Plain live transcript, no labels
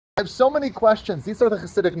I have so many questions. These are the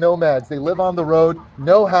Hasidic nomads. They live on the road,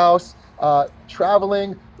 no house,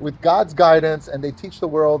 traveling with God's guidance, and they teach the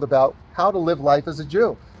world about how to live life as a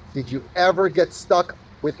Jew. Did you ever get stuck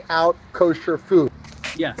without kosher food?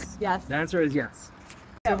 Yes. Yes. The answer is yes.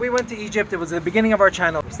 So we went to Egypt. It was the beginning of our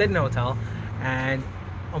channel. We stayed in a hotel, and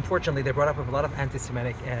unfortunately they brought up a lot of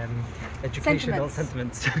anti-Semitic educational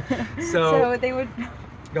sentiments. So they would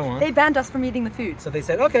go on. They banned us from eating the food. So they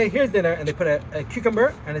said, okay, here's dinner, and they put a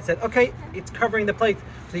cucumber, and it said, okay, it's covering the plate,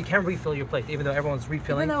 so you can't refill your plate, even though everyone's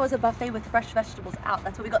refilling. Even though it was a buffet with fresh vegetables out,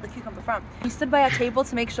 that's where we got the cucumber from. We stood by our table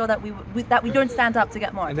to make sure that we don't stand up to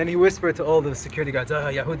get more. And then he whispered to all the security guards, oh,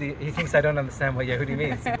 Yehudi, he thinks I don't understand what Yehudi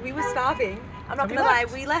means. We were starving. I'm not gonna lie,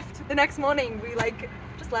 we left the next morning. We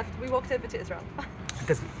just left. We walked over to Israel.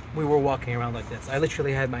 Because we were walking around like this. I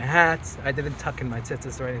literally had my hat, I didn't tuck in my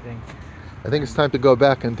tzitzis or anything. I think it's time to go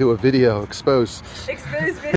back and do a video expose. Expose